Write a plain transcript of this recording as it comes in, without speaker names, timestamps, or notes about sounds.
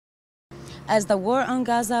As the war on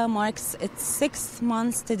Gaza marks its 6th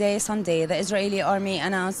month today, Sunday, the Israeli army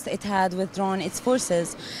announced it had withdrawn its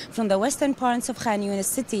forces from the western parts of Khan Yunis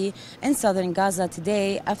city in southern Gaza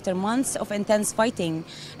today after months of intense fighting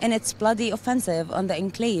in its bloody offensive on the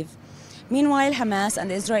enclave. Meanwhile, Hamas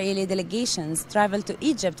and Israeli delegations traveled to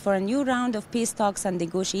Egypt for a new round of peace talks and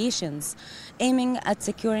negotiations, aiming at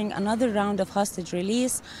securing another round of hostage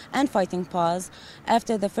release and fighting pause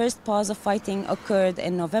after the first pause of fighting occurred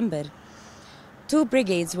in November. 2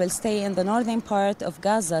 brigades will stay in the northern part of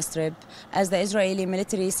Gaza Strip, as the Israeli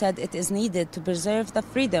military said it is needed to preserve the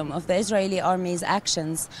freedom of the Israeli army's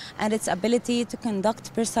actions and its ability to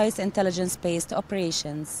conduct precise intelligence-based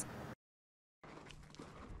operations.